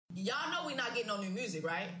Y'all know we not getting no new music,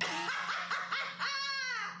 right?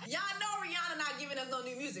 Y'all know Rihanna not giving us no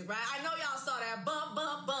new music, right? I know y'all saw that bump,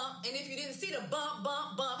 bump, bump. And if you didn't see the bump,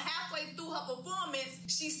 bump, bump, halfway through her performance,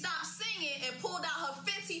 she stopped singing and pulled out her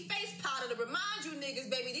Fenty face powder to remind you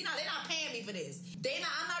niggas, baby, they not paying me for this.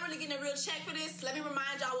 I'm not really getting a real check for this. Let me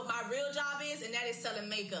remind y'all what my real job is, and that is selling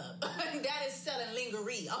makeup. That is selling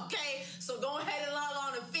lingerie, okay? So go ahead and log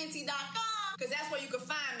on to Fenty.com, because that's where you can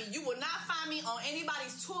find me. You will not find me on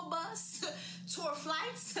anybody's tour bus, tour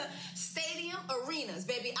flights, stadium, arenas,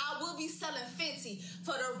 baby. I will be selling Fenty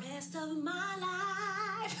for the rest of my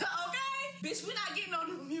life, okay? Bitch, we're not getting on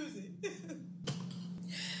new music.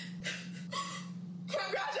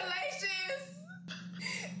 Congratulations.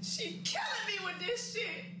 She killing me with this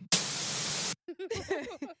shit.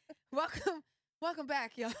 Welcome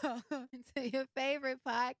back, y'all, to your favorite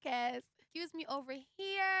podcast. Excuse me over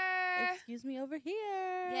here. Excuse me over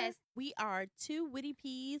here. Yes. We are two witty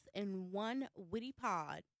peas and one witty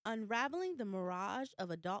pod, unraveling the mirage of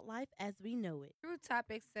adult life as we know it. Through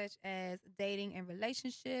topics such as dating and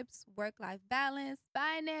relationships, work-life balance,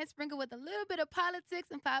 finance, sprinkled with a little bit of politics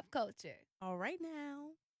and pop culture. All right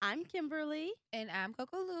now, I'm Kimberly. And I'm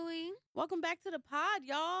Coco Louie. Welcome back to the pod,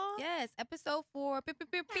 y'all. Yes, episode 4. Pew, pew,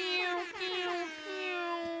 pew, pew, pew, pew.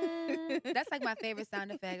 That's like my favorite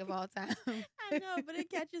sound effect of all time. I know, but it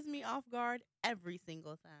catches me off guard every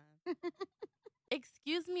single time.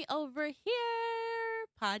 Excuse Me Over Here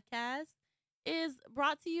podcast is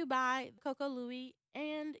brought to you by Coco Louie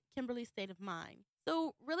and Kimberly's State of Mind.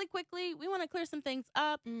 So really quickly, we want to clear some things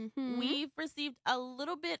up. Mm-hmm. We've received a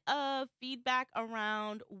little bit of feedback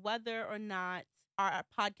around whether or not our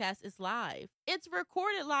podcast is live. It's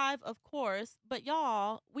recorded live, of course, but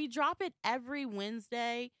y'all, we drop it every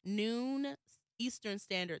Wednesday, noon Eastern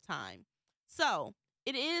Standard Time. So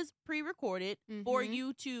it is pre-recorded for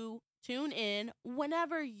you to tune in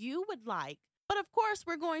whenever you would like. But of course,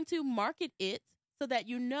 we're going to market it so that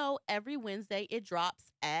you know every Wednesday it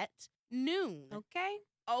drops at noon. Okay.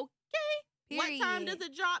 What time does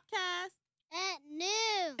it drop, Cass? At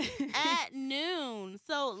noon. At noon.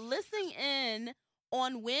 So listen in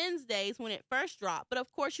on Wednesdays when it first drops. But of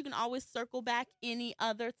course, you can always circle back any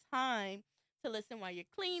other time to listen while you're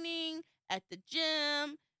cleaning, at the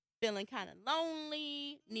gym, feeling kind of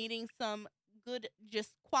lonely, needing some good,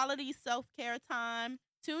 just quality self-care time.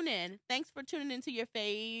 Tune in. Thanks for tuning into your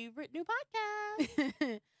favorite new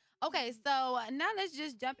podcast. Okay, so now let's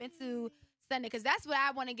just jump into Sunday, because that's what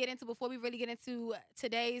I want to get into before we really get into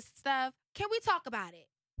today's stuff. Can we talk about it?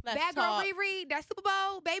 Let's Bad talk. Girl Riri, that Super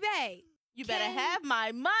Bowl, baby. You better have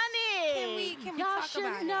my money. Can we Y'all talk should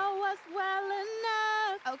about know us well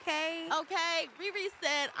enough. it? Okay. Okay, Riri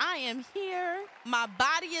said, I am here. My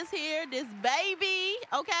body is here. This baby,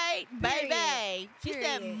 okay? Baby. She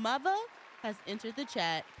said, Period. mother has entered the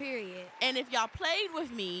chat. Period. And if y'all played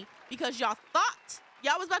with me because y'all thought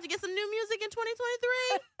y'all was about to get some new music in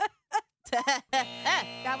 2023.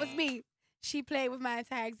 That was me. She played with my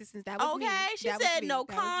entire existence. That was me. Okay, she That was said me. no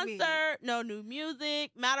That was me. concert, no new music.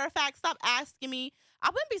 Matter of fact, stop asking me. I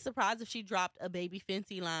wouldn't be surprised if she dropped a baby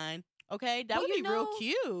Fenty line. Okay, that Well, would you be real know,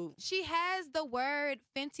 cute. She has the word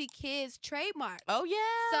Fenty Kids trademark. Oh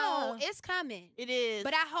yeah, So it's coming. it is.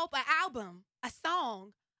 But I hope an album, a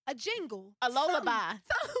song, a jingle, A lullaby.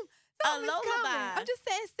 Something A is lullaby. coming. I'm just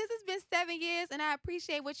saying, this has been 7 years, and I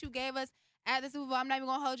appreciate what you gave us at the Super Bowl. I'm not even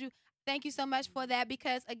gonna hold you. Thank you so much for that,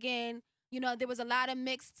 because again, you know, there was a lot of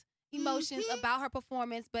mixed emotions about her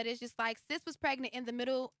performance, but it's just like sis was pregnant in the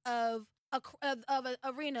middle of an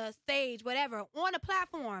arena, stage, whatever, on a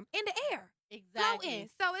platform, in the air. Exactly. Floating.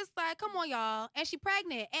 So it's like, come on, y'all. And she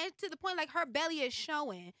pregnant. And to the point, like, her belly is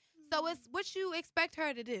showing. So it's what you expect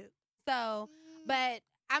her to do. So, but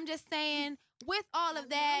I'm just saying, with all of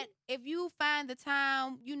that, if you find the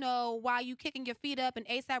time, you know, while you kicking your feet up and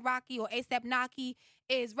ASAP Rocky or ASAP Naki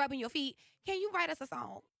is rubbing your feet, can you write us a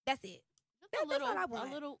song? That's it. Just That's all I want.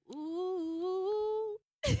 a little ooh,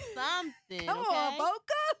 something. Come okay? on,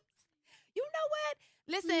 Boca. You know what?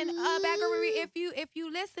 Listen, Bad Girl Riri, if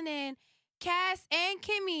you listening, Cass and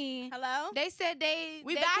Kimmy, Hello. they said they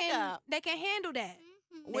back up. They can handle that.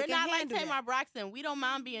 We're can not like handle Tamar that. Braxton. We don't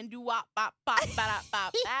mind being doo wop bop bop bop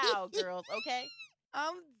bop bow, girls. Okay.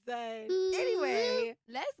 I'm done. Anyway,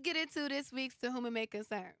 let's get into this week's To Whom It May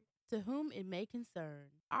Concern. To whom it may concern.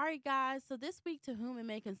 All right, guys. So this week, To Whom It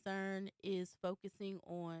May Concern is focusing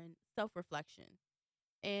on self-reflection.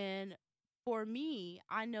 And for me,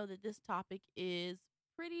 I know that this topic is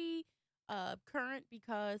pretty current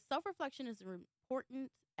because self-reflection is important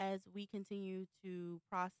as we continue to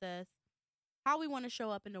process how we want to show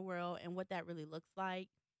up in the world and what that really looks like.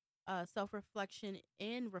 self-reflection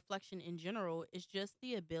and reflection in general is just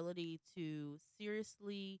the ability to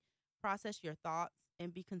seriously process your thoughts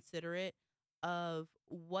and be considerate of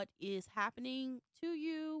what is happening to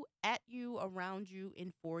you, at you, around you,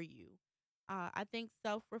 and for you. I think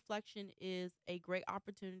self-reflection is a great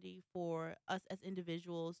opportunity for us as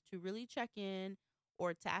individuals to really check in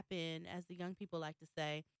or tap in, as the young people like to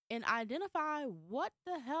say, and identify what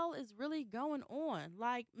the hell is really going on.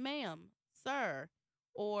 Like, ma'am, sir,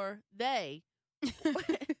 or they,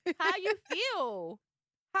 how you feel?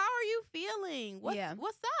 How are you feeling?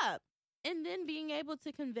 What's up? And then being able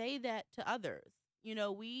to convey that to others. You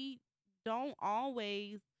know, we don't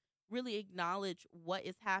always really acknowledge what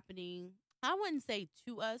is happening. I wouldn't say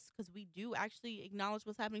to us, because we do actually acknowledge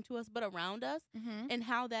what's happening to us, but around us, and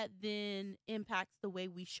how that then impacts the way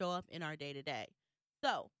we show up in our day to day.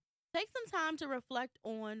 So take some time to reflect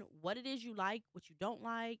on what it is you like, what you don't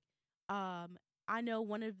like. I know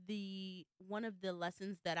one of the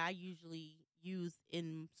lessons that I usually use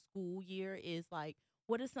in school year is like,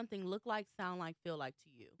 what does something look like, sound like, feel like to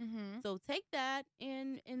you? So take that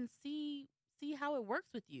and see how it works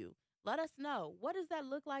with you. Let us know, what does that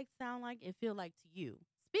look like, sound like, and feel like to you?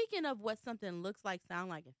 Speaking of what something looks like, sound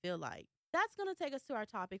like, and feel like, that's going to take us to our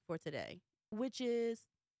topic for today, which is,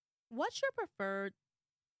 what's your preferred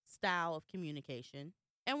style of communication?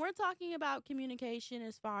 And we're talking about communication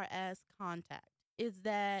as far as contact. Is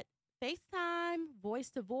that FaceTime, voice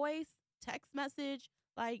to voice, text message?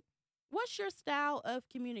 Like, what's your style of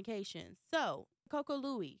communication? So, Coco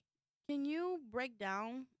Louie, can you break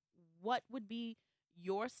down what would be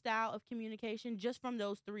your style of communication just from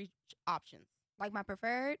those three options? Like my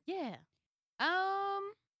preferred? Yeah.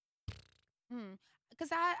 Because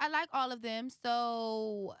I like all of them.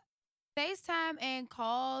 So FaceTime and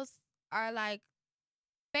calls are like,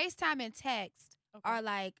 FaceTime and text are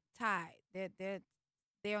like tied.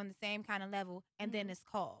 They're on the same kind of level, and then it's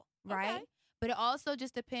call, right? Okay. But it also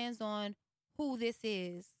just depends on who this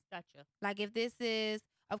is. Gotcha. Like if this is,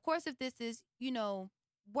 of course, if this is,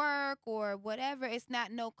 work or whatever, it's not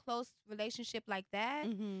no close relationship like that.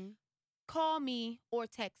 Call me or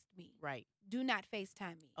text me. Right. Do not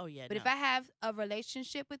FaceTime me. Oh, yeah. But if I have a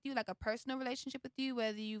relationship with you, like a personal relationship with you,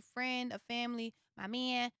 whether you friend, a family, my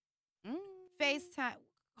man, FaceTime.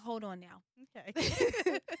 Hold on now. Okay.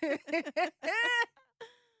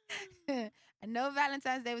 I know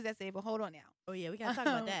Valentine's Day was yesterday, but hold on now. Oh, yeah. We got to talk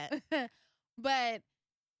about that. But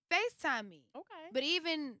FaceTime me. Okay. But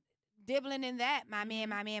even dibbling in that, my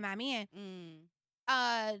man.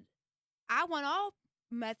 I want all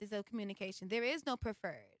methods of communication. There is no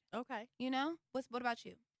preferred. Okay. What about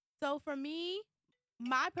you? So for me,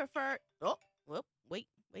 my preferred. Oh, whoop, wait,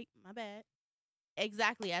 my bad.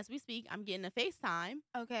 Exactly. As we speak, I'm getting a FaceTime.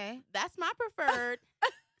 Okay. That's my preferred.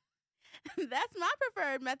 That's my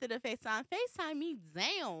preferred method of FaceTime. FaceTime me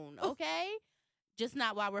down, okay? Just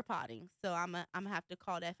not while we're potting. So I'm gonna have to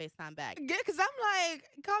call that FaceTime back. Good, because I'm like,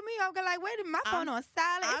 call me. I'm like, wait a minute, my phone on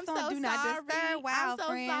silent. I'm It's on so do not sorry. disturb. Wow, I'm so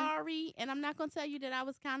friend. sorry, and I'm not gonna tell you that I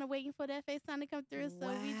was kind of waiting for that FaceTime to come through.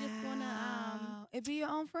 So we just gonna it be your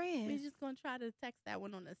own friend. we just gonna try to text that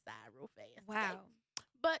one on the side real fast. Wow. Okay?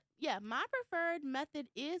 But yeah, my preferred method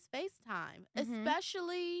is FaceTime,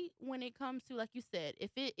 especially when it comes to, like you said,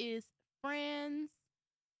 if it is friends,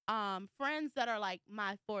 friends that are like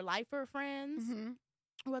my for lifer friends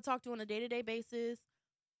who I talk to on a day-to-day basis.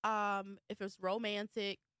 If it's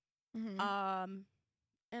romantic, and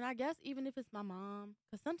I guess even if it's my mom,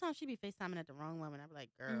 because sometimes she be FaceTiming at the wrong moment. I be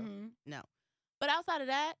like, girl, no. But outside of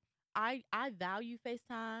that, I value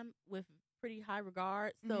FaceTime with pretty high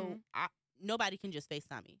regard. So nobody can just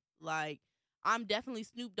FaceTime me. Like, I'm definitely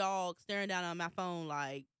Snoop Dogg staring down on my phone,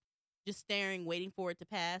 like just staring, waiting for it to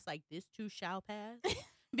pass. Like, this too shall pass.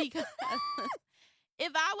 Because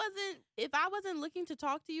if I wasn't looking to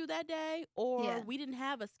talk to you that day, or we didn't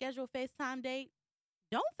have a scheduled FaceTime date,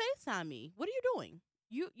 don't FaceTime me. What are you doing?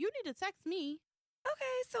 You need to text me.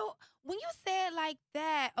 Okay, so when you say it like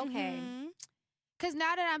that, okay, because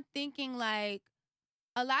now that I'm thinking, like,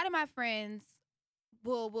 a lot of my friends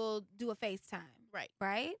will do a FaceTime,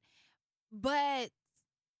 right? But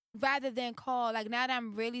rather than call, like, now that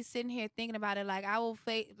I'm really sitting here thinking about it, like, I will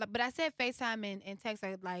but I said FaceTime and text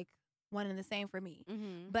are like one and the same for me.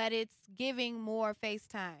 But it's giving more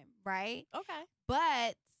FaceTime, right? Okay.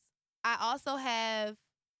 But I also have,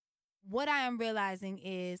 what I am realizing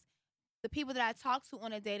is the people that I talk to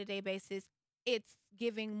on a day-to-day basis, it's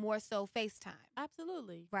giving more so FaceTime.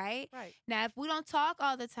 Absolutely. Right? Right. Now, if we don't talk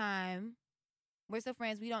all the time, we're still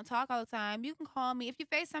friends, we don't talk all the time, you can call me. If you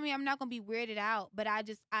FaceTime me, I'm not going to be weirded out, but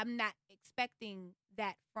I'm not expecting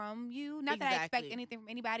that from you. Not that I expect anything from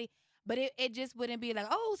anybody. But it just wouldn't be like,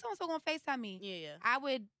 oh, so-and-so gonna FaceTime me. Yeah. I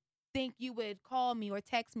would think you would call me or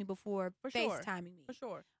text me before For sure. FaceTiming me. For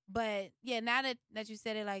sure. But yeah, now that you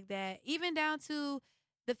said it like that, even down to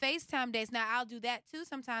the FaceTime dates. Now I'll do that too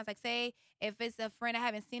sometimes. Like say if it's a friend I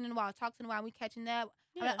haven't seen in a while, talked to in a while, we catching up.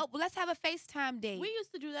 I'm like, Yeah. oh, well, let's have a FaceTime date. We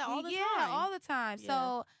used to do that all the yeah, time. all the time. Yeah.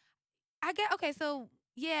 So I get okay. So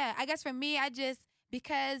yeah, I guess for me, I just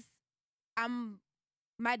because I'm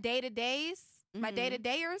my day to days, my Mhm. day to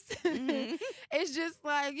dayers. Mhm. It's just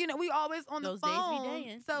like we always on Those the days be phone.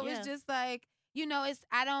 dayin', So yeah. it's just like it's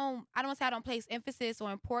I don't want to say I don't place emphasis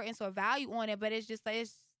or importance or value on it, but it's just like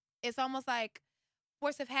it's almost like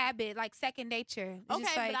force of habit, like second nature. It's Okay,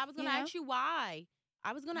 just like, but I was gonna ask you why.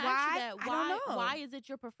 I was gonna ask Why? you that. I don't know. Why is it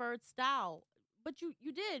your preferred style? But you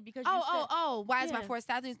did because you said, Why is my Yeah. force?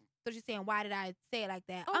 I thought you're saying why did I say it like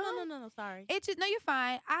that? Oh no, sorry. It just no, you're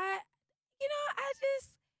fine. I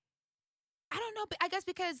don't know. But I guess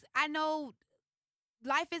because I know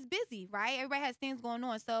life is busy, right? Everybody has things going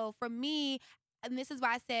on. So for me, and this is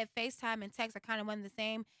why I said FaceTime and text are kind of one and the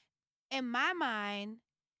same. In my mind,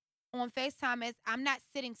 on FaceTime, I'm not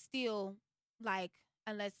sitting still, like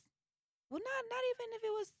unless, well, not even if it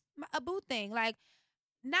was a boo thing. Like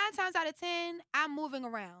 9 times out of 10, I'm moving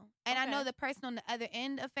around, and I know Okay. the person on the other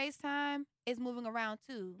end of FaceTime is moving around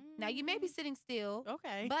too. Now you may be sitting still,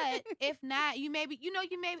 Okay. but if not, you may be,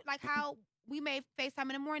 like how we may FaceTime in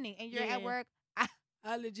the morning and you're Yeah. at work.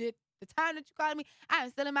 I legit, the time that you called me, I'm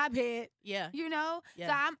still in my bed, Yeah. So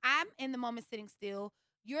Yeah. I'm in the moment sitting still.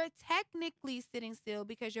 You're technically sitting still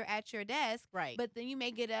because you're at your desk, Right. but then you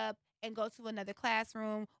may get up and go to another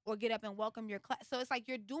classroom or get up and welcome your class. So it's like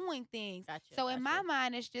you're doing things. Gotcha. So in my gotcha.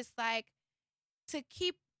 mind, it's just like to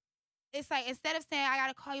keep. It's like instead of saying I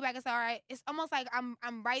gotta call you back, it's all right. It's almost like I'm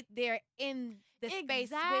right there in the space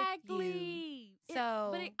with you. Exactly.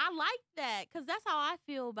 So I like that because that's how I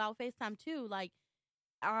feel about FaceTime too. Like,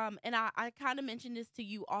 and I kind of mentioned this to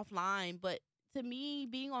you offline, but to me,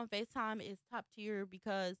 being on FaceTime is top tier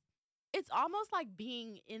because it's almost like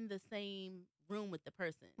being in the same room with the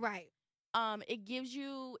person. right. It gives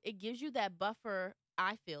you that buffer,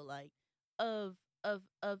 I feel like, of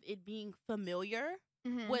it being familiar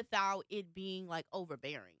Mhm. without it being like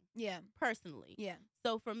overbearing, yeah, personally. yeah,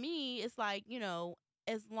 So for me, it's like,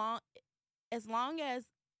 as long as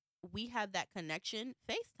we have that connection,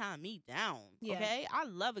 FaceTime me down. Yeah. Okay? I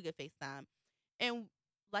love a good FaceTime. And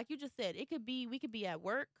like you just said, we could be at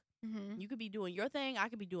work. mm-hmm. You could be doing your thing. I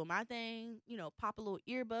could be doing my thing. Pop a little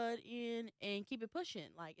earbud in and keep it pushing.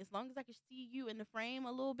 Like, as long as I can see you in the frame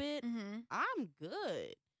a little bit, Mm-hmm. I'm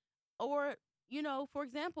good. Or, for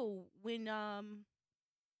example, when I'm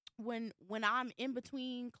in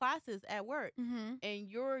between classes at work Mm-hmm. and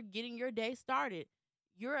you're getting your day started,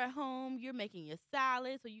 you're at home, you're making your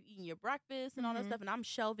salads or you eating your breakfast and all that Mhm. stuff, and I'm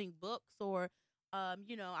shelving books or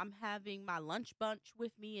I'm having my lunch bunch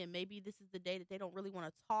with me, and maybe this is the day that they don't really want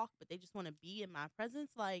to talk, but they just want to be in my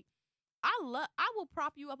presence. Like, I will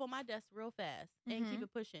prop you up on my desk real fast and keep Mhm.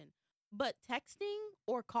 it pushing. But texting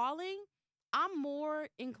or calling, I'm more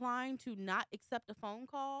inclined to not accept a phone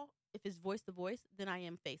call if it's voice to voice than I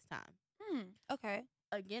am FaceTime. Okay.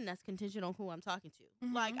 Again, that's contingent on who I'm talking to.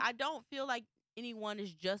 Like, Mhm. I don't feel like anyone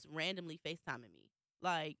is just randomly FaceTiming me.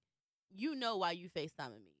 Like, why you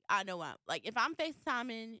FaceTiming me. I know like, if I'm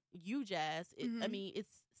FaceTiming you, Jazz, I Mhm. mean,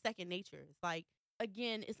 it's second nature. It's like,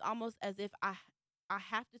 again, it's almost as if I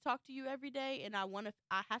have to talk to you every day, and I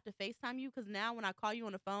have to FaceTime you, because now when I call you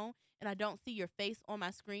on the phone and I don't see your face on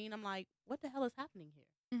my screen, I'm like, what the hell is happening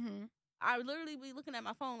here? Mm-hmm. I literally be looking at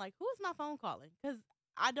my phone like, who is my phone calling? Because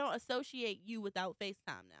I don't associate you without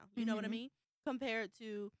FaceTime now. You know what I Mhm. mean? Compared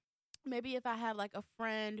to maybe if I have like a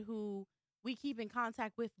friend who we keep in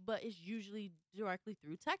contact with, but it's usually directly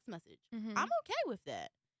through text message. Mhm. I'm okay with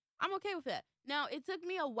that. Now, it took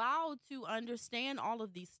me a while to understand all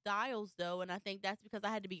of these styles, though, and I think that's because I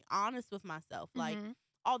had to be honest with myself. Like, Mhm.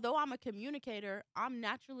 although I'm a communicator, I'm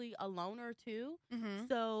naturally a loner too. Mhm.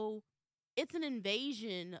 So it's an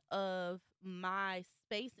invasion of my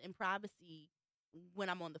space and privacy when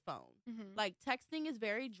I'm on the phone. Mhm. Like, texting is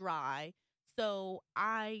very dry, so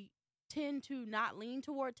I tend to not lean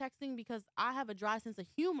toward texting because I have a dry sense of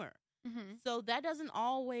humor. Mhm. So that doesn't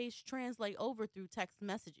always translate over through text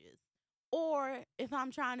messages. Or if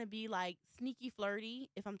I'm trying to be like sneaky flirty,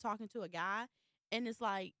 if I'm talking to a guy and it's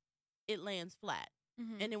like it lands flat.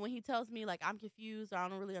 Mhm. And then when he tells me like I'm confused or I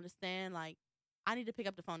don't really understand, like, I need to pick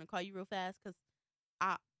up the phone and call you real fast because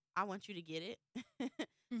I want you to get it so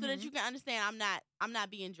that Mhm. you can understand I'm not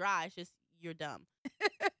being dry. It's just you're dumb.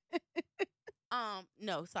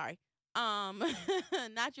 No, sorry.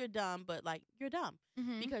 Not you're dumb, but like you're dumb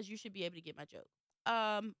Mhm. because you should be able to get my joke.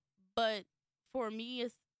 But for me,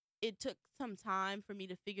 it took some time for me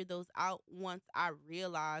to figure those out once I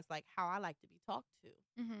realized like how I like to be talked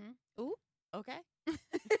to. Mm-hmm. Ooh. Okay.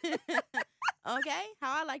 Okay.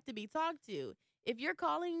 How I like to be talked to. If you're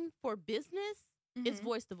calling for business, it's Mhm.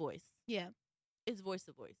 voice to voice. Yeah. It's voice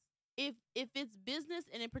to voice. If it's business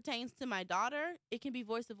and it pertains to my daughter, it can be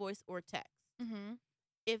voice to voice or text. Mm-hmm.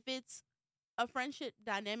 If it's a friendship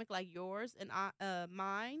dynamic like yours and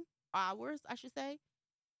ours, I should say,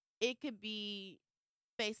 it could be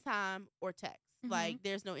FaceTime or text. Mhm. Like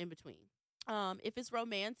there's no in between. If it's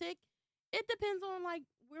romantic, it depends on like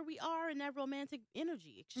where we are in that romantic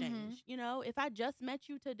energy exchange. You know, if I just met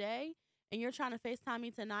you today and you're trying to FaceTime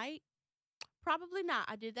me tonight, probably not.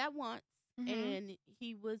 I did that once Mhm. and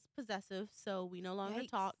he was possessive, so we no longer Yikes.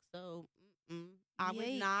 talk. So I would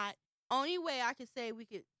Yikes. not. Only way I could say we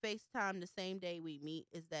could FaceTime the same day we meet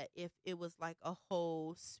is that if it was like a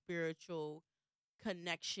whole spiritual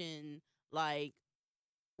connection, like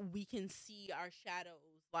we can see our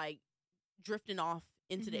shadows like drifting off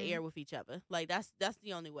into the Mhm. air with each other. Like that's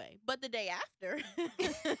the only way. But the day after,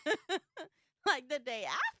 like the day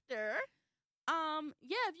after,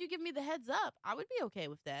 yeah, if you give me the heads up, I would be okay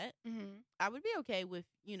with that. Mm-hmm. I would be okay with,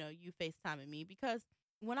 you FaceTiming me because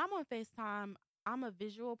when I'm on FaceTime, I'm a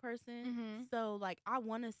visual person. Mhm. So like I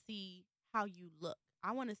want to see how you look.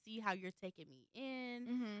 I want to see how you're taking me in.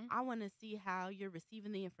 Mm-hmm. I want to see how you're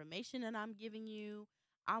receiving the information that I'm giving you.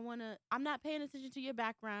 I'm not paying attention to your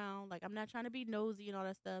background. Like I'm not trying to be nosy and all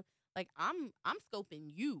that stuff. Like I'm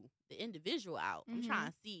scoping you, the individual out. I'm trying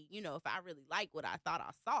to see, if I really like what I thought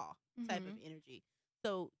I saw type of energy.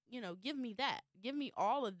 So, give me that. Give me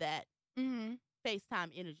all of that Mm-hmm.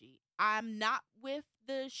 FaceTime energy. I'm not with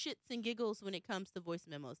the shits and giggles when it comes to voice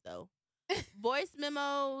memos though. Voice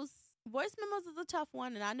memos is a tough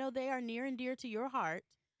one, and I know they are near and dear to your heart.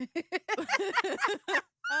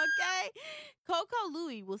 Okay. Coco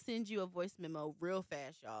Louie will send you a voice memo real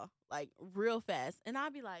fast, y'all. Like real fast. And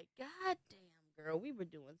I'll be like, God damn, girl, we were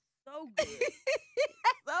doing so good.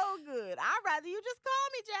 So good. I'd rather you just call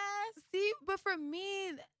me, Jazz. See, but for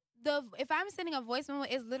me, if I'm sending a voice memo,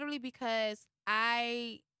 it's literally because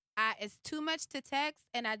I it's too much to text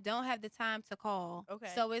and I don't have the time to call. Okay.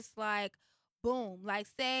 So it's like, boom. Like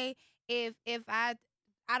say if I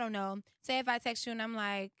don't know, say if I text you and I'm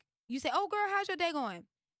like, you say, "Oh girl, how's your day going?"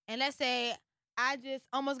 And let's say I just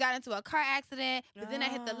almost got into a car accident, but then I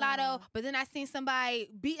hit the lotto, Ah. but then I seen somebody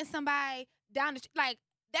beating somebody down the street. Like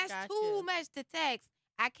that's Gotcha. too much to text.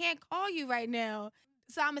 I can't call you right now.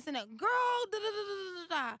 So I'm gonna send a girl. Da, da, da,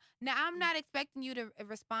 da, da, da. Now I'm not expecting you to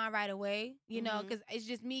respond right away, Mhm. because it's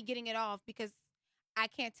just me getting it off because I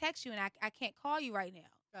can't text you and I can't call you right now.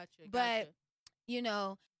 Gotcha. But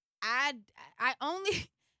I only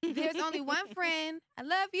there's only one friend. I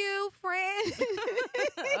love you, friend.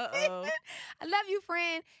 Uh-oh. I love you,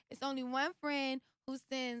 friend. It's only one friend who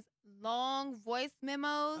sends long voice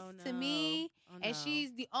memos to me. Oh, And no.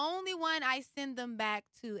 she's the only one I send them back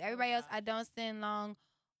to. Everybody else, I gosh. don't send long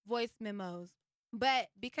voice memos. But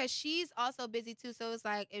because she's also busy too, so it's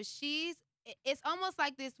like it's almost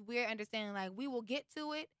like this weird understanding, like we will get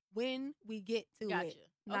to it when we get to Gotcha. it.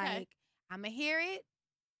 Okay. Like I'm gonna hear it.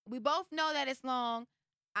 We both know that it's long.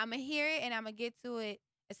 I'm gonna hear it and I'm gonna get to it.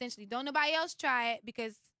 Essentially, don't nobody else try it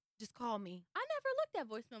because just call me. I never looked at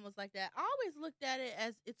voice memos like that. I always looked at it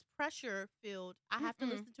as it's pressure filled. I have to Mm-mm.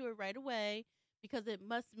 listen to it right away because it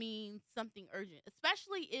must mean something urgent,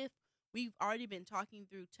 especially if we've already been talking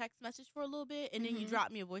through text message for a little bit and then you Mhm.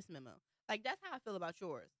 drop me a voice memo. Like that's how I feel about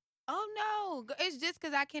yours. Oh no, it's just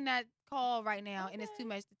because I cannot call right now and it's Okay. too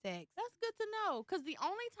much to text. That's good to know because the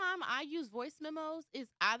only time I use voice memos is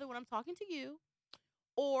either when I'm talking to you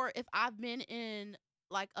or if I've been in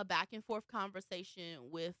like a back and forth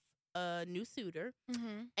conversation with a new suitor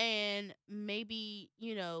Mm-hmm. and maybe,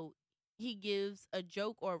 he gives a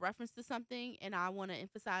joke or a reference to something and I want to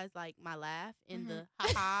emphasize like my laugh in the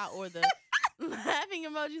haha or the laughing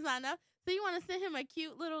emoji sign up. So you want to send him a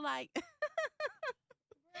cute little like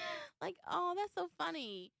like, oh, that's so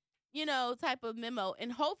funny, type of memo.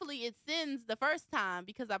 And hopefully it sends the first time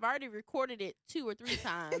because I've already recorded it 2 or 3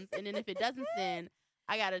 times. And then if it doesn't send,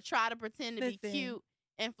 I got to try to pretend to be Listen. cute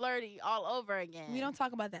and flirty all over again. We don't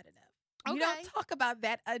talk about that enough. We Okay. don't talk about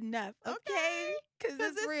that enough, okay? Because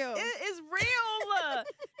it's real. It's real.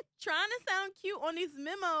 Trying to sound cute on these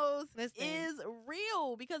memos Listen. is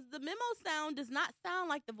real because the memo sound does not sound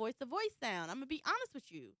like the voice-to-voice sound. I'm going to be honest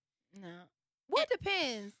with you. No. Well, it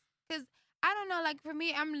depends. Because I don't know. Like for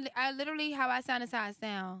me, I literally how I sound is how I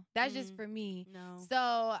sound. That's just for me. No. So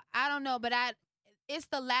I don't know. But it's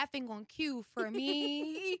the laughing on cue for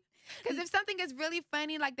me. Because if something is really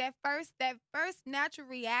funny, like that first natural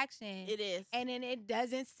reaction, It is. and then it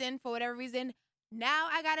doesn't send for whatever reason, now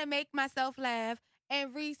I gotta make myself laugh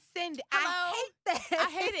and resend it. I hate that.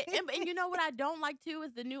 I hate it. And you know what I don't like too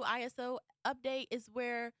is the new ISO update is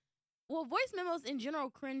where, well, voice memos in general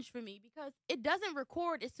cringe for me because it doesn't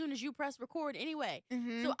record as soon as you press record anyway.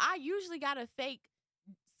 Mhm. So I usually gotta fake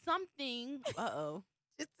something.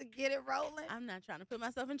 Just to get it rolling. I'm not trying to put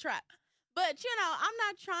myself in traps. But, I'm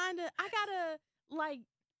not trying to, I gotta, like,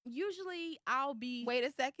 usually I'll be. Wait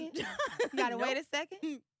a second. You gotta wait a second.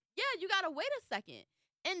 Yeah, you gotta wait a second.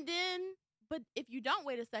 And then, but if you don't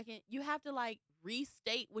wait a second, you have to, like,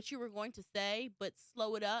 restate what you were going to say, but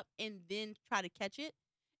slow it up and then try to catch it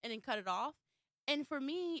and then cut it off. And for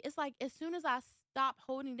me, it's like, as soon as I stop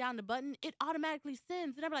holding down the button, it automatically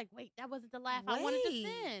sends. And I'm like, wait, that wasn't the laugh I wanted to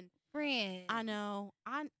send. Friend. I know.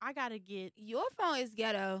 I gotta get. Your phone is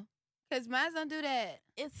ghetto. Because mine don't do that.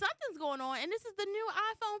 It's something's going on, and this is the new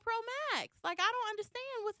iPhone Pro Max. Like, I don't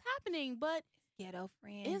understand what's happening, but Ghetto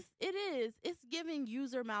friend. it is. It's giving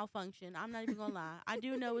user malfunction. I'm not even gonna lie. I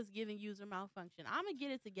do know it's giving user malfunction. I'm gonna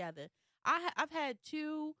get it together. I've had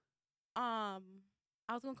two. I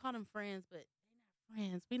was gonna call them friends, but they're not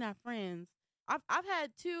friends. We're not friends. I've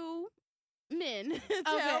had two men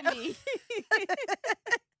tell me.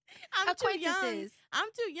 I'm too young. I'm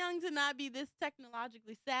too young to not be this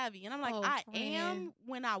technologically savvy. And I'm like, I am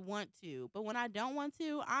when I want to. But when I don't want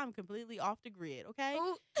to, I'm completely off the grid, okay?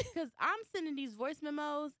 Because I'm sending these voice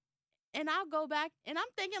memos, and I'll go back, and I'm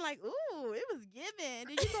thinking like, ooh, it was given.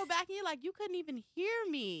 And you go back, and you're like, you couldn't even hear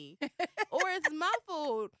me. Or it's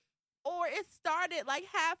muffled. Or it started like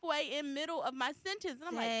halfway in middle of my sentence. And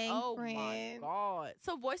I'm Dang, like, oh, friend. my God.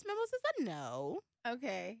 So voice memos is a no.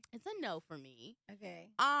 Okay. It's a no for me. Okay.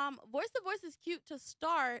 Voice to voice is cute to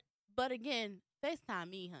start, but again, FaceTime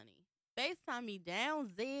me, honey. FaceTime me down,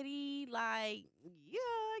 Zeddy. Like, yeah,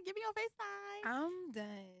 give me your FaceTime. I'm done.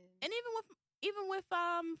 And even with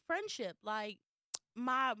friendship, like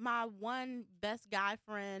my one best guy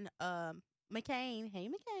friend, McCain. Hey,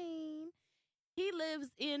 McCain. He lives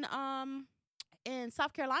in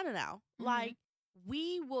South Carolina now. Mhm. Like,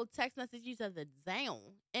 we will text message each other down.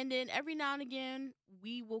 And then every now and again,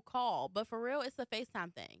 we will call. But for real, it's a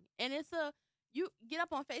FaceTime thing. And you get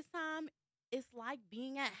up on FaceTime, it's like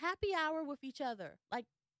being at happy hour with each other. Like,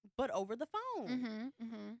 but over the phone. Mm-hmm.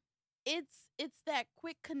 Mm-hmm. It's that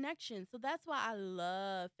quick connection. So that's why I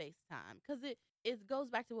love FaceTime. Because it goes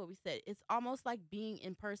back to what we said. It's almost like being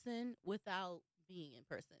in person without being in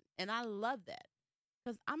person. And I love that.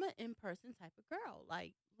 Because I'm an in-person type of girl.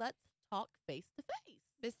 Like, let's talk face to face.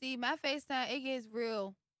 But see, my FaceTime, it gets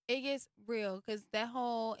real. It gets real because that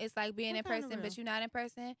whole, it's like being What in kind of person, real? but you're not in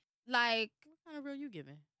person. Like, What kind of real you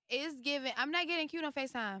giving? it's giving. I'm not getting cute on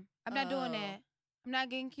FaceTime. I'm not doing Oh. that. I'm not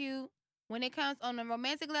getting cute. When it comes on the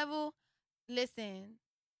romantic level, listen,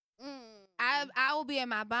 I will be in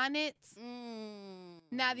my bonnet.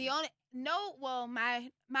 Now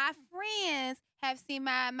my friends have seen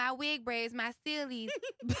my wig braids, my sillies,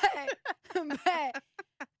 but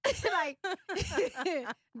like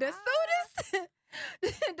the students,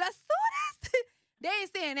 they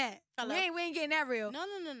ain't saying that. Hello? We ain't getting that real. No.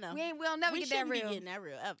 We'll never we get that shouldn't real. be getting that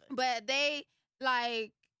real ever. But they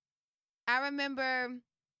like, I remember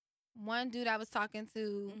one dude I was talking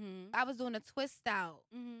to. I was doing a twist out.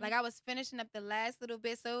 Like, I was finishing up the last little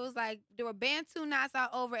bit. So it was like, there were bantu knots all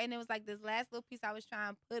over. And it was like this last little piece I was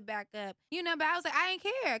trying to put back up. But I was like, I ain't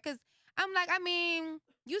care. Because I'm like, I mean,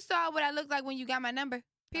 you saw what I looked like when you got my number.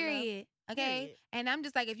 Period. Okay? Period. And I'm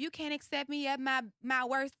just like, if you can't accept me at my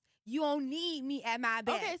worst, you don't need me at my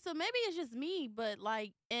best. Okay, so maybe it's just me, but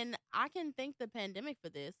like, and I can thank the pandemic for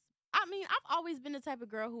this. I mean, I've always been the type of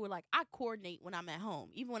girl who would like, I coordinate when I'm at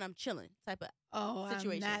home, even when I'm chilling type of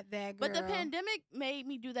situation. I'm not that girl. But the pandemic made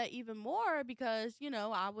me do that even more because,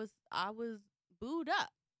 I was booed up.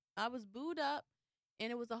 I was booed up,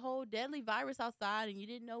 and it was a whole deadly virus outside, and you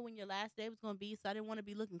didn't know when your last day was going to be, so I didn't want to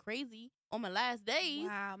be looking crazy on my last days.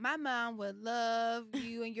 Wow, my mom would love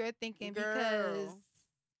you and your thinking because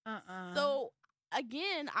So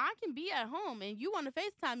again, I can be at home and you want to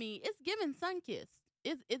FaceTime me. It's giving sun kiss.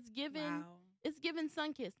 It's giving wow. It's giving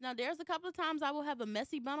sun kiss. Now there's a couple of times I will have a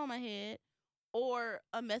messy bun on my head or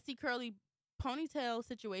a messy curly ponytail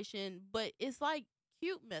situation, but it's like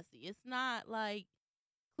cute messy. It's not like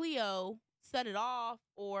Cleo set it off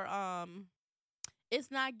or it's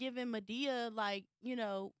not giving Medea like,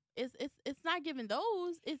 it's not giving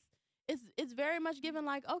those. It's very much giving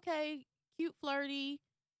like, okay, cute flirty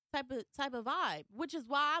type of vibe, which is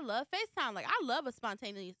why I love FaceTime. Like, I love a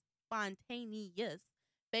spontaneous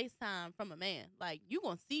FaceTime from a man. Like, you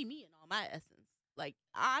gonna see me in all my essence. Like,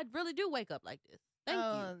 I really do wake up like this. Thank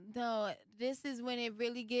you. No, this is when it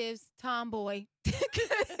really gives tomboy.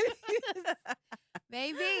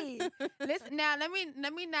 Maybe. Listen, now let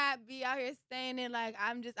me not be out here saying it like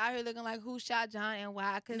I'm just out here looking like who shot John and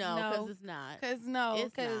why. Cause No, it's not. Because It's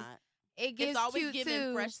not. it gives It's always cute giving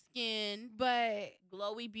too, fresh skin, but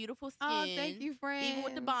glowy, beautiful skin. oh, thank you, friend. Even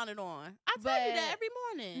with the bonnet on. I tell you that But every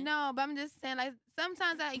morning. no, but I'm just saying, like,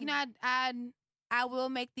 sometimes I will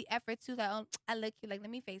make the effort to, like, oh, I look cute, like, let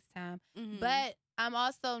me FaceTime. Mhm. But I'm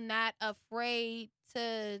also not afraid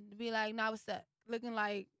to be like, nah, what's up? Looking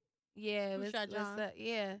like, yeah, Who what's shot John? up?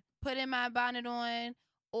 Yeah. Putting my bonnet on,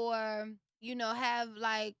 or, have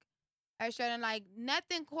like a shirt and like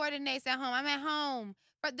nothing coordinates at home. I'm at home.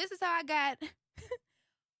 But this is how I got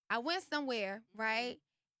I went somewhere, right?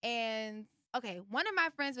 And okay, one of my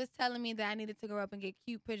friends was telling me that I needed to grow up and get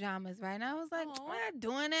cute pajamas, right? And I was like, Aw. I'm not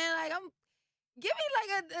doing that. Like, give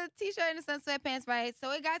me like a t-shirt and some sweatpants, right?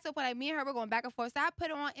 So it got to a point like me and her were going back and forth. So I put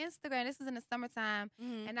it on Instagram. This was in the summertime.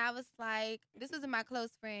 Mhm. And I was like, this was my close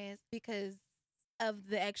friends because of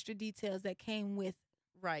the extra details that came with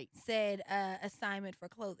Right. said assignment for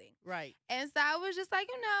clothing. Right. And so I was just like,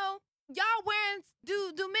 y'all wearing,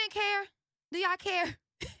 do men care? Do y'all care?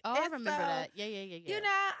 Oh, I And remember so, that. Yeah.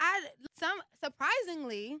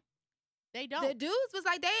 Surprisingly, They don't. the dudes was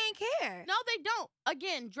like, they ain't care. No, they don't.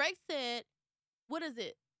 Again, Drake said, what is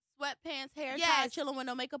it? Sweatpants, hair tied, Yes. chilling with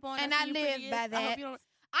no makeup on. And that's I when you live prettiest. by I hope that. you don't-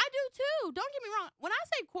 I do too. Don't get me wrong. When I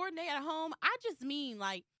say coordinate at home, I just mean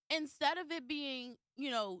like instead of it being,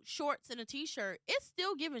 shorts and a t-shirt, it's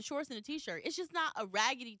still giving shorts and a t-shirt. It's just not a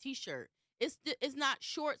raggedy t-shirt. It's not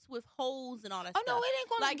shorts with holes and all that Oh, stuff. no, it ain't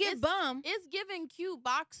going Like, to get bum. It's giving cute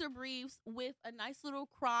boxer briefs with a nice little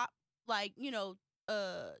crop, like,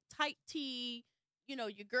 tight tee. Your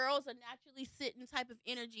girls are naturally sitting type of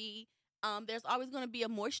energy. There's always going to be a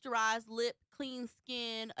moisturized lip, clean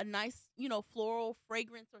skin, a nice, floral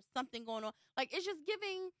fragrance or something going on. Like, it's just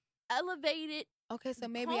giving elevated. Okay, so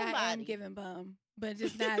maybe Home I am body. giving bum, but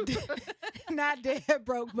just not not dead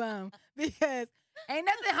broke bum, because ain't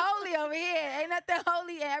nothing holy over here. Ain't nothing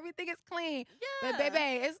holy. Everything is clean. Yeah. But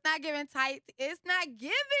baby, it's not giving tight. It's not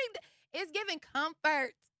giving. It's giving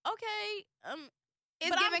comfort. Okay. It's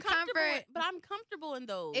but giving I'm comfortable. comfort. But I'm comfortable in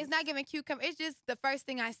those. It's not giving cute comfort. It's just the first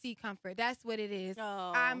thing I see comfort. That's what it is.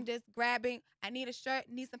 Oh. I'm just grabbing. I need a shirt.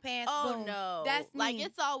 Need some pants. Oh boom. no. That's like me.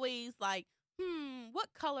 it's always like, what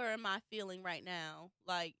color am I feeling right now?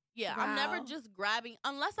 Like, yeah, I'm never Wow. just grabbing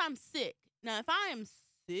unless I'm sick. Now, if I am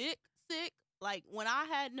sick, like when I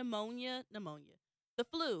had pneumonia, the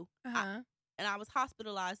flu, Uh-huh. and I was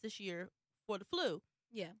hospitalized this year for the flu.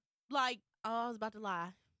 Yeah. Like, oh, I was about to lie.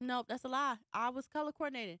 Nope, that's a lie. I was color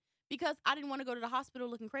coordinated because I didn't want to go to the hospital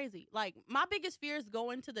looking crazy. Like, my biggest fear is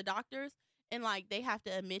going to the doctors and like they have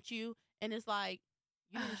to admit you, and it's like,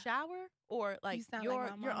 you need a shower, or like sound your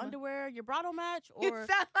like my your mama. underwear, your bra don't match, You or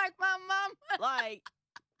sound like my mom. like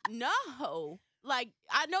no, like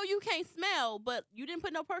I know you can't smell, but you didn't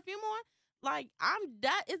put no perfume on. Like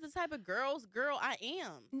that is the type of girl I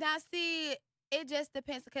am. Now, see, it just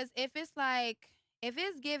depends, because if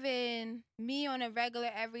it's giving me on a regular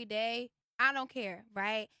every day, I don't care,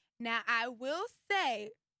 right? Now, I will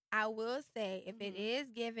say, if it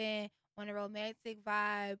is given on a romantic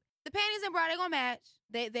vibe, the panties and bra, they gonna match.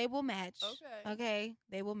 They will match. Okay,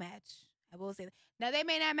 they will match. I will say that. Now, they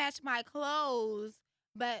may not match my clothes,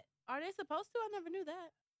 but Are they supposed to? I never knew that.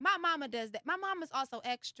 my mama does that. My mom is also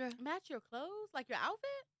extra. Match your clothes, like your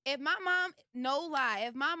outfit. If my mom, no lie,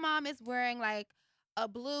 if my mom is wearing like a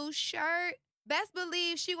blue shirt, best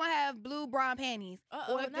believe she gonna have blue bra and panties.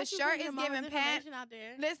 Uh-oh, Or if not the you shirt putting is your mama's giving pants, information out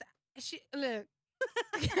there. listen, look.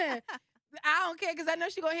 I don't care, because I know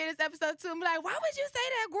she gonna hear this episode too. I'm like, why would you say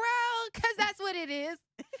that, girl? Because that's what it is.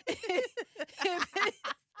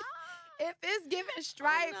 if it's giving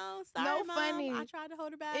stripe, Oh, no, sorry, no Mom. funny. I tried to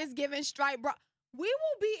hold her back. it's giving stripe bra. We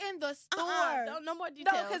will be in the store. Don't, no more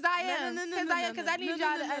details. No, because I am. Because I need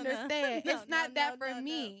y'all to no. understand. No, It's not no, that no, for no,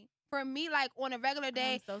 me. For me, like on a regular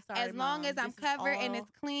day, I'm so sorry, as long Mom. as I'm This is covered and all-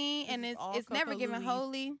 it's clean this and is all it's never Coco giving Louise.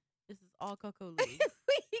 holy, This is all Coco Lee.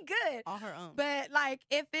 we good. All her own. But like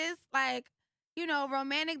if it's like,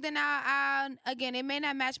 romantic, then I'll again, it may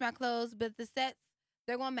not match my clothes, but the sets,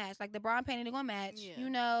 they're gonna match. Like the bra and panty, they're gonna match.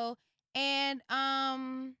 Yeah. And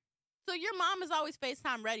So your mom is always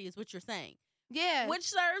FaceTime ready, is what you're saying. yeah. Which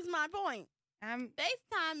serves my point. I'm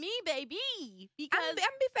FaceTime me, baby. I'm Because be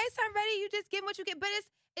FaceTime ready. You just get what you get, but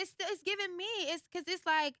it's still, it's giving me. It's because it's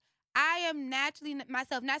like I am naturally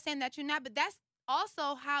myself. Not saying that you're not, but that's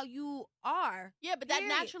also how you are. Yeah, but that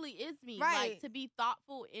Period. naturally is me. Right. Like, to be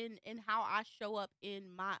thoughtful in how I show up in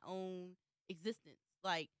my own existence.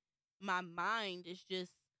 Like, my mind is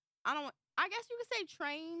just, I guess you could say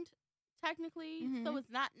trained technically. So Mhm. it's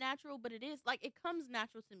not natural, but it is. Like, it comes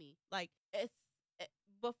natural to me. Like,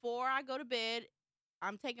 before I go to bed,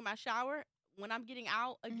 I'm taking my shower. When I'm getting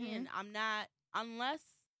out, again, I'm not, unless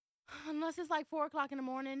it's like 4:00 in the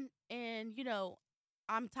morning and, you know,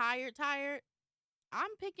 I'm tired. I'm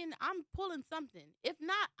pulling something. If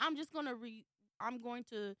not, I'm just gonna I'm going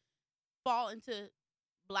to fall into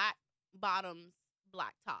black bottoms,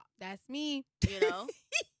 black top. That's me. You know?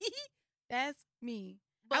 That's me.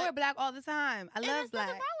 But, I wear black all the time. I and love there's black.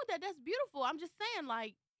 nothing wrong with that. That's beautiful. I'm just saying,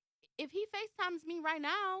 like, if he FaceTimes me right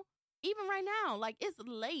now, even right now, like, it's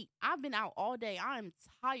late. I've been out all day. I'm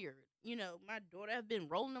tired. You know, my daughter has been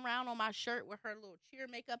rolling around on my shirt with her little cheer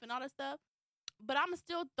makeup and all that stuff. But I'm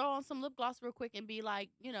still throw on some lip gloss real quick and be like,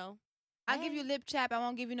 you know, I'll give you lip chap. I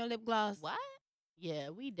won't give you no lip gloss. What? Yeah,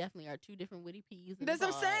 we definitely are two different witty peas. That's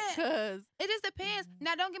what I'm saying. Because it just depends.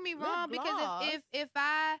 Now, don't get me lip wrong, because gloss. if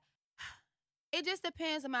I, it just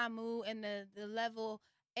depends on my mood and the level.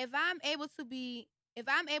 If I'm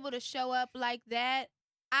able to show up like that,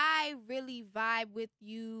 I really vibe with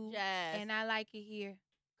you, Yes. and I like it here.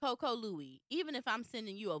 Coco Louie, even if I'm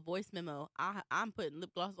sending you a voice memo, I'm putting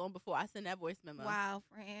lip gloss on before I send that voice memo. Wow,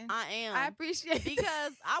 friend. I am. I appreciate it.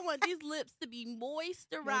 Because I want these lips to be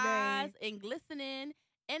moisturized and glistening.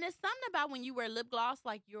 And it's something about when you wear lip gloss,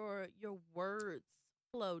 like your words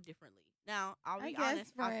flow differently. Now, I'll be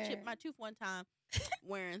honest, I chipped my tooth one time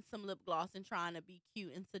wearing some lip gloss and trying to be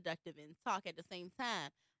cute and seductive and talk at the same time.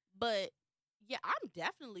 But yeah, I'm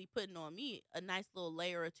definitely putting on me a nice little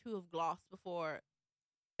layer or two of gloss before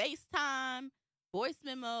FaceTime, voice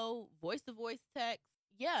memo, voice-to-voice text.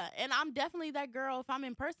 Yeah, and I'm definitely that girl if I'm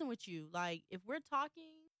in person with you. Like, if we're talking,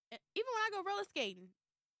 even when I go roller skating,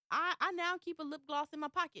 I now keep a lip gloss in my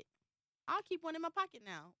pocket. I'll keep one in my pocket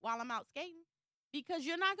now while I'm out skating. Because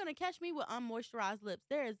you're not going to catch me with unmoisturized lips.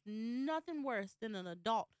 There is nothing worse than an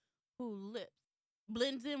adult whose lips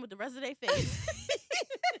blends in with the rest of their face.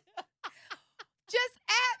 Just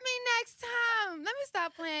at me next time. Let me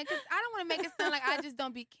stop playing, because I don't want to make it sound like I just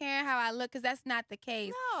don't be caring how I look, because that's not the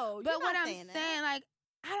case. No, But you're what not I'm saying saying, like,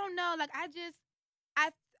 I don't know, like,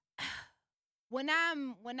 when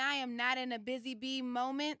I am not in a busy bee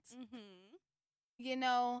moment, you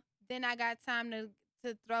know, then I got time to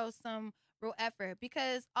throw some real effort.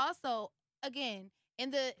 Because also, again,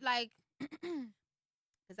 in the, like,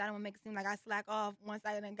 because I don't want to make it seem like I slack off once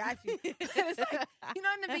I done got you. It's like, you know,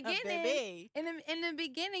 in the beginning, Baby. in the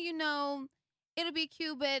beginning, you know, it'll be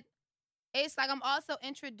cute, but it's like I'm also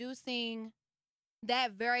introducing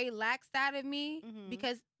that very lax side of me,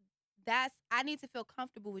 because I need to feel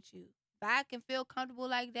comfortable with you. If I can feel comfortable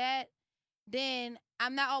like that, then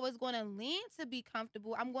I'm not always going to lean to be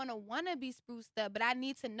comfortable. I'm going to want to be spruced up, but I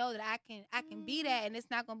need to know that I can be that, and it's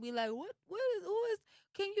not going to be like, who is,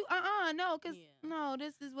 can you, no, because no,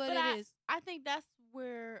 this is what it is. I think that's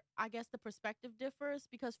where I guess the perspective differs,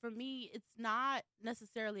 because for me, it's not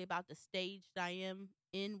necessarily about the stage that I am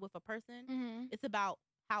in with a person. It's about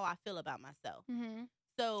how I feel about myself.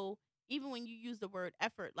 So even when you use the word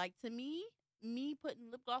effort, like, to me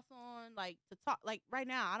putting lip gloss on, like, to talk, like, right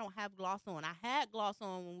now I don't have gloss on. I had gloss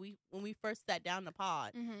on when we first sat down the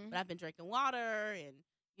pod, but I've been drinking water and,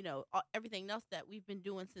 you know, everything else that we've been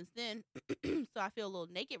doing since then. So I feel a little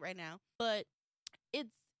naked right now, but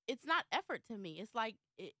it's not effort to me. It's like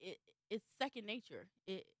it's second nature.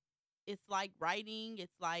 It's like writing.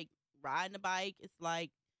 It's like riding a bike. It's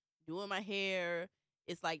like doing my hair.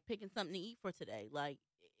 It's like picking something to eat for today. Like,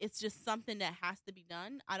 it's just something that has to be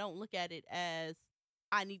done. I don't look at it as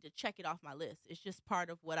I need to check it off my list. It's just part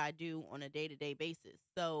of what I do on a day-to-day basis.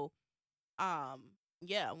 So,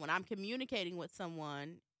 yeah, when I'm communicating with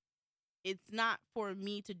someone, it's not for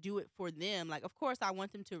me to do it for them. Like, of course, I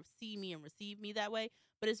want them to see me and receive me that way,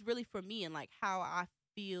 but it's really for me and, like, how I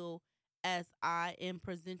feel as I am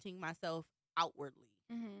presenting myself outwardly.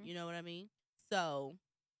 You know what I mean? So,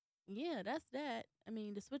 yeah, that's that. I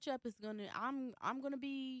mean, the switch up is I'm gonna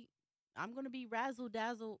be razzle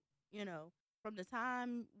dazzle, you know, from the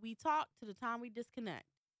time we talk to the time we disconnect.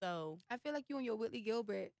 So I feel like you and your Whitley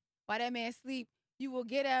Gilbert. While that man sleep, you will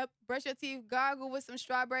get up, brush your teeth, gargle with some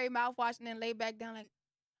strawberry mouthwash, and then lay back down like.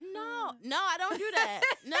 No, I don't do that.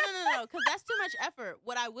 No, because that's too much effort.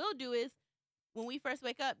 What I will do is, when we first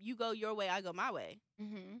wake up, you go your way, I go my way.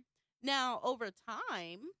 Now, over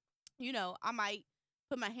time, you know, I might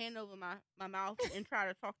put my hand over my mouth and try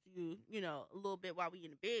to talk to you, you know, a little bit while we in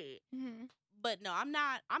the bed. But no, I'm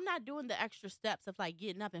not doing the extra steps of like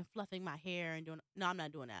getting up and fluffing my hair and doing. No, I'm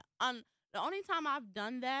not doing that. The only time I've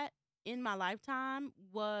done that in my lifetime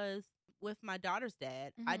was with my daughter's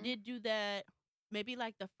dad. I Mhm. did do that maybe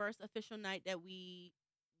like the first official night that we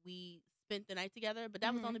spent the night together, but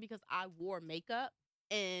that was Mhm. only because I wore makeup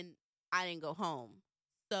and I didn't go home.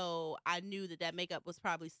 So I knew that makeup was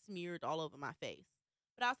probably smeared all over my face.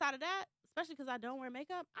 But outside of that, especially because I don't wear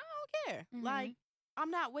makeup, I don't care. Mhm. Like,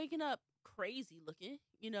 I'm not waking up crazy looking.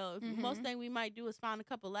 If most Mhm. thing we might do is find a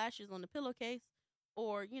couple lashes on the pillowcase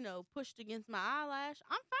or, pushed against my eyelash.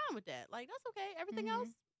 I'm fine with that. Like, that's okay. Everything Mhm. else,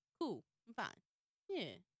 cool. I'm fine.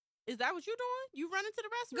 Yeah. Is that what you doing? You running to the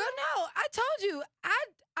restroom? Girl, no, I told you,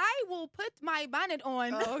 I will put my bonnet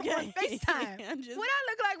on Oh, okay. on FaceTime. I'm just, When I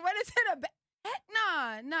look like running to the back,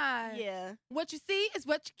 heck nah. yeah. What you see is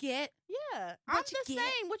what you get. Yeah. What I'm you just get.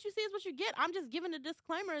 saying what you see is what you get. I'm just giving a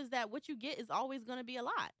disclaimer is that what you get is always going to be a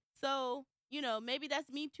lot. So, maybe that's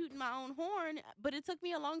me tooting my own horn, but it took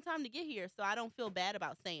me a long time to get here, so I don't feel bad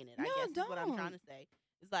about saying it. No, I guess is what I'm trying don't. to say.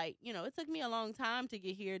 It's like, it took me a long time to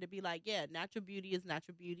get here to be like, yeah, natural beauty is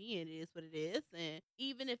natural beauty and it is what it is. And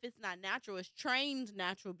even if it's not natural, it's trained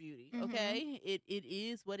natural beauty. Mhm. Okay. It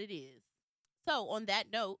is what it is. So on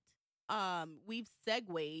that note, we've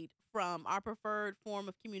segued from our preferred form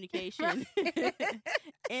of communication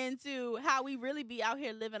into how we really be out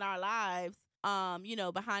here living our lives,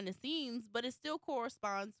 behind the scenes, but it still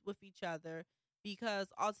corresponds with each other because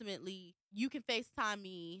ultimately you can FaceTime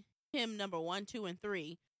me, him number 1, 2, and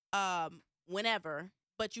 3, whenever,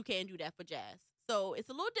 but you can't do that for Jazz. So it's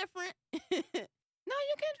a little different. No,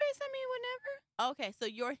 you can FaceTime me whenever. Okay, so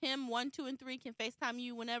your him 1, 2, and 3 can FaceTime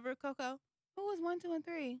you whenever, Coco? Who was 1, 2, and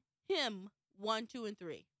 3? Him 1, 2, and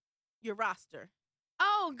 3. Your roster.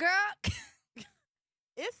 Oh, girl.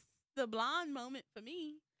 It's the blonde moment for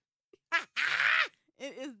me.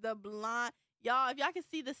 It is the blonde. Y'all, if y'all can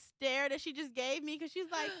see the stare that she just gave me, because she's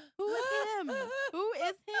like, who is him? Who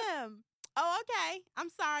is him? Oh, okay. I'm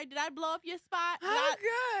sorry. Did I blow up your spot? Oh,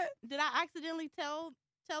 God. Did I accidentally tell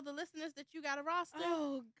the listeners that you got a roster?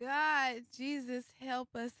 Oh, God. Jesus, help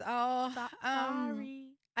us all. Sorry.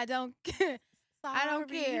 I don't care. I don't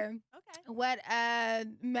Sorry. care Okay. what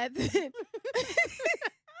method.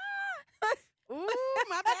 Ooh,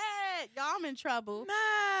 my bad. Y'all, I'm in trouble. Ma.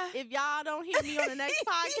 If y'all don't hear me on the next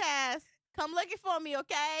podcast, come looking for me,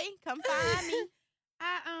 okay? Come find me.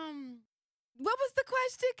 What was the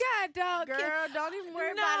question, God, dog? Girl, don't even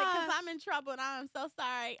worry about it because I'm in trouble and I'm so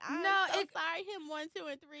sorry. I'm so sorry, him 1, 2,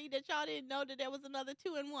 and 3, that y'all didn't know that there was another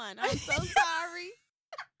 2 and 1. I'm so sorry.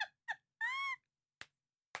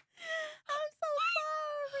 I'm so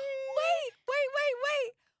sorry.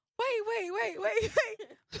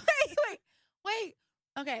 Wait.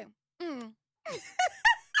 Okay. I'm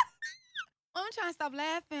trying to stop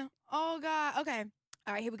laughing. Oh, God. Okay.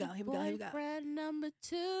 All right, here we go. Boyfriend number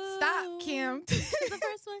 2. Stop, Kim. The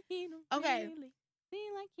first one, he don't Okay. really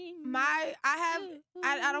seem like he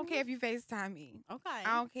I don't care if you FaceTime me. Okay.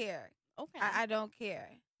 I don't care. Okay. I don't care.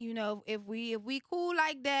 If we cool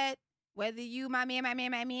like that, whether you my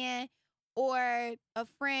man, or a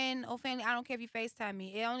friend or family, I don't care if you FaceTime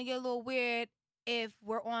me. It only get a little weird if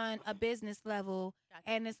we're on a business level, Gotcha.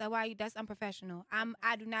 and it's like, that's unprofessional.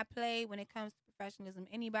 I do not play when it comes to professionalism.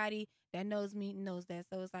 Anybody that knows me knows that.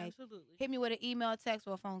 So it's like, Absolutely. hit me with an email, text,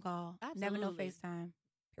 or a phone call. Never no Absolutely. FaceTime.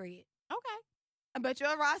 Period. Okay. But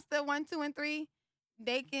your roster 1, 2, and 3,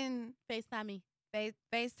 they can FaceTime me.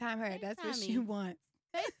 FaceTime her. That's what FaceTime she me. wants.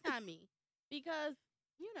 FaceTime me. Because,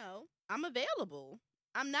 I'm available.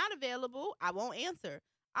 I'm not available. I won't answer.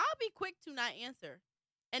 I'll be quick to not answer.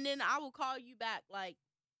 And then I will call you back like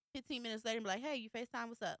 15 minutes later and be like, hey, you FaceTime,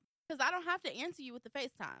 what's up? Because I don't have to answer you with the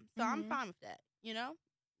FaceTime. So I'm Mhm. fine with that,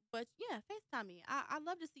 But yeah, FaceTime me. I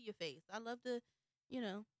love to see your face. I love to,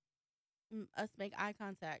 us make eye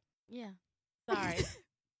contact. Yeah. Sorry.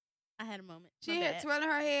 I had a moment. She My here bad. twirling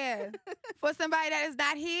her hair for somebody that is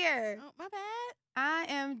not here. Oh, my bad. I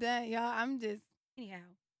am done, y'all. I'm just anyhow.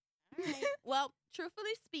 All right. Well,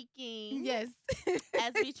 truthfully speaking, Yes.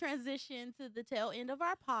 as we transition to the tail end of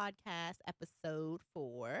our podcast, episode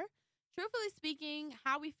 4, truthfully speaking,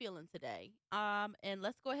 how we feeling today? And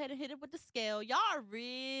let's go ahead and hit it with the scale. Y'all are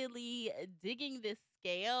really digging this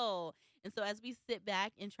scale. And so as we sit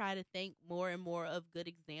back and try to think more and more of good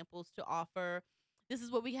examples to offer, this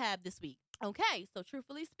is what we have this week. Okay, so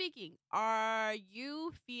truthfully speaking, are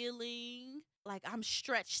you feeling like I'm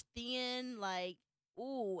stretched thin? Like,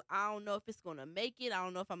 ooh, I don't know if it's going to make it. I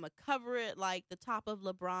don't know if I'm going to cover it like the top of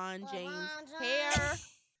LeBron James' hair.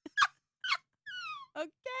 Okay.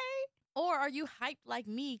 Or are you hyped like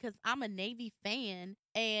me because I'm a Navy fan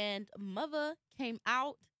and mother came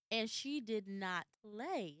out and she did not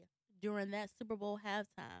play during that Super Bowl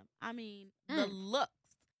halftime. I mean, the looks,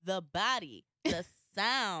 the body, the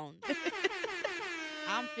sound.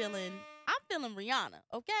 I'm feeling Rihanna,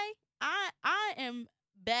 okay? I am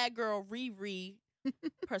bad girl Riri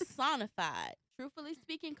personified. Truthfully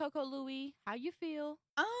speaking, Coco Louie, how you feel?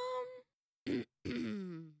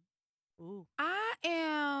 Ooh.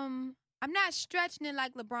 I'm not stretching it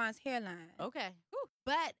like LeBron's hairline. Okay. Whew.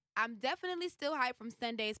 But I'm definitely still hyped from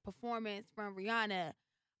Sunday's performance from Rihanna.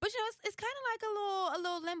 But you know, it's kind of like a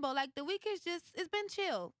little limbo. Like the week is just, it's been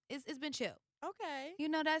chill. It's been chill. Okay. You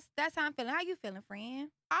know, that's how I'm feeling. How you feeling,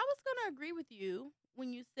 friend? I was gonna agree with you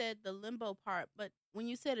when you said the limbo part, but when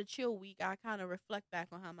you said a chill week, I kind of reflect back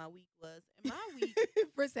on how my week was. And my week,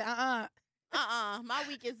 First, my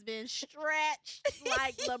week has been stretched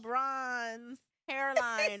like LeBron's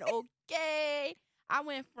hairline. Okay, I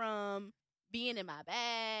went from being in my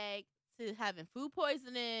bag to having food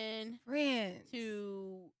poisoning, friends,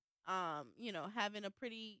 to having a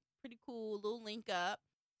pretty cool little link up,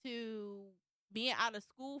 to being out of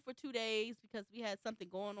school for 2 days because we had something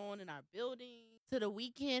going on in our building, to the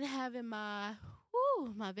weekend having my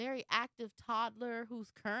very active toddler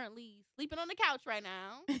who's currently sleeping on the couch right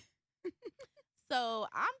now. So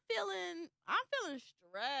I'm feeling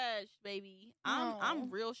stretched, baby. I'm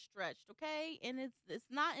real stretched, okay? And it's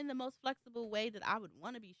not in the most flexible way that I would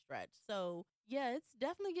want to be stretched. So yeah, it's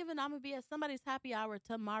definitely giving I'm gonna be at somebody's happy hour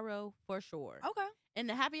tomorrow for sure. Okay. And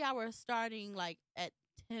the happy hour is starting like at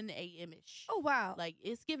 10 a.m. ish. Oh wow. Like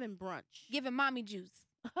it's giving brunch. Giving mommy juice.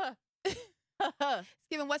 It's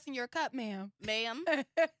giving what's in your cup, ma'am. Ma'am.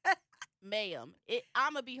 Ma'am.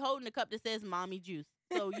 I'm gonna be holding a cup that says mommy juice.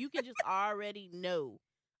 So you can just already know.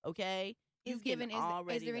 Okay? It's giving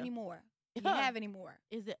is there any more? Do you have any more?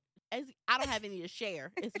 I don't have any to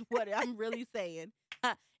share, is what I'm really saying.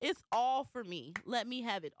 It's all for me. Let me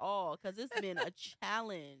have it all, because it's been a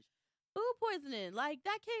challenge. Food poisoning, like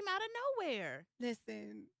that came out of nowhere.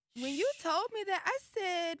 Listen, when you told me that, I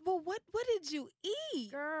said, well, what did you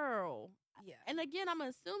eat? Girl. Yeah. And again, I'm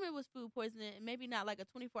assuming it was food poisoning, and maybe not like a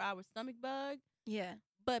 24-hour stomach bug. Yeah.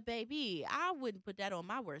 But baby, I wouldn't put that on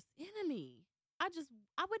my worst enemy. I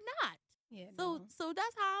would not. Yeah. So no. so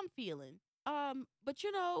that's how I'm feeling. But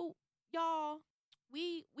you know, y'all,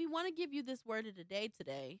 we want to give you this word of the day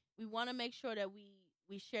today. We want to make sure that we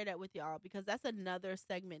share that with y'all, because that's another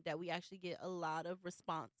segment that we actually get a lot of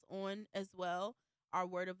response on as well. Our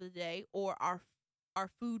word of the day, or our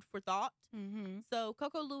food for thought. Mm-hmm. So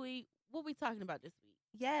Coco Louie, what we talking about this week?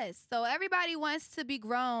 Yes. So everybody wants to be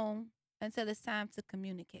grown until it's time to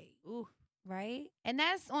communicate. Ooh. Right? And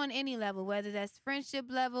that's on any level, whether that's friendship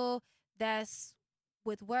level, that's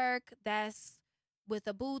with work, that's with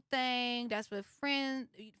a boo thing, that's with friends,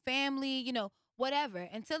 family, you know, whatever.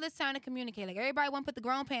 Until it's time to communicate. Like everybody want to put the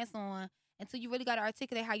grown pants on until you really got to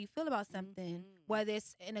articulate how you feel about something, whether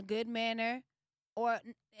it's in a good manner or,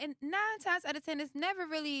 and 9 times out of 10, it's never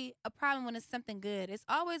really a problem when it's something good. It's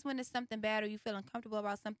always when it's something bad or you feel uncomfortable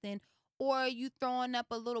about something or you throwing up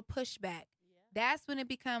a little pushback. That's when it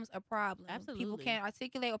becomes a problem. Absolutely. People can't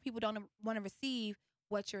articulate or people don't want to receive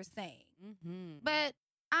what you're saying. Mm-hmm. But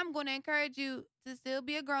I'm going to encourage you to still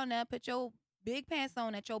be a grown-up. Put your big pants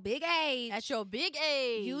on at your big age. At your big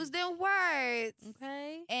age. Use them words.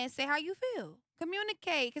 Okay. And say how you feel.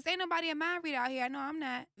 Communicate. Because ain't nobody a mind reader out here. I know I'm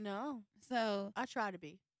not. No. So. I try to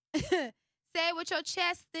be. Say it with your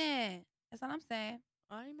chest in. That's all I'm saying.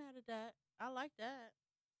 I ain't mad at that. I like that.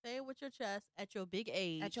 Say it with your chest at your big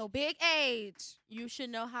age. At your big age. You should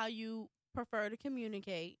know how you prefer to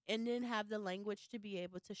communicate and then have the language to be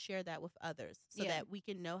able to share that with others so that we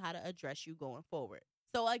can know how to address you going forward.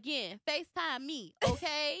 So again, FaceTime me,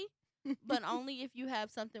 okay? But only if you have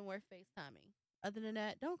something worth FaceTiming. Other than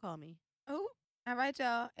that, don't call me. Oh, all right,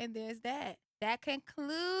 y'all. And there's that. That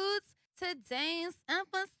concludes today's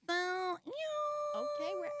episode.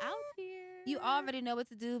 Okay, we're out here. You already know what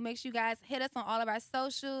to do. Make sure you guys hit us on all of our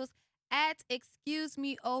socials at Excuse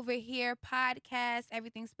Me Over Here Podcast.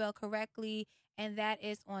 Everything spelled correctly. And that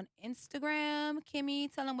is on Instagram.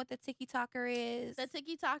 Kimmy, tell them what the Tiki-Talker is. The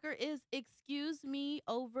Tiki-Talker is Excuse Me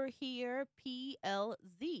Over Here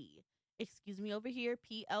PLZ. Excuse Me Over Here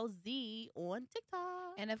PLZ on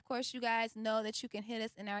TikTok. And of course, you guys know that you can hit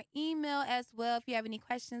us in our email as well if you have any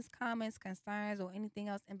questions, comments, concerns, or anything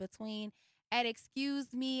else in between at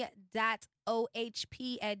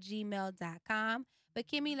excuseme.ohp@gmail.com. But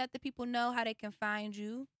Kimmy, let the people know how they can find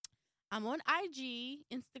you. I'm on IG,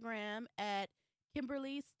 Instagram at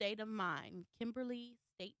Kimberly State of Mind. Kimberly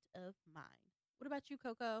State of Mind What about you,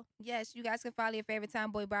 Coco? Yes, you guys can follow your favorite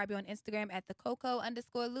Tomboy Barbie on Instagram at the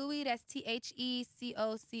Coco_Louie. That's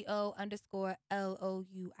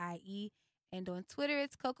THECOCO_LOUIE. And on Twitter,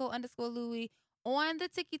 it's Coco_Louie. On the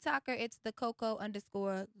TikToker, it's the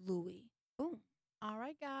Coco_Louie. Boom. All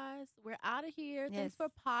right, guys. We're out of here. Yes. Thanks for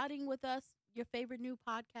podding with us. Your favorite new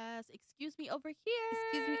podcast. Excuse me over here.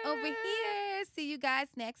 Excuse me over here. See you guys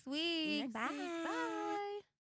next week. Next week. Bye.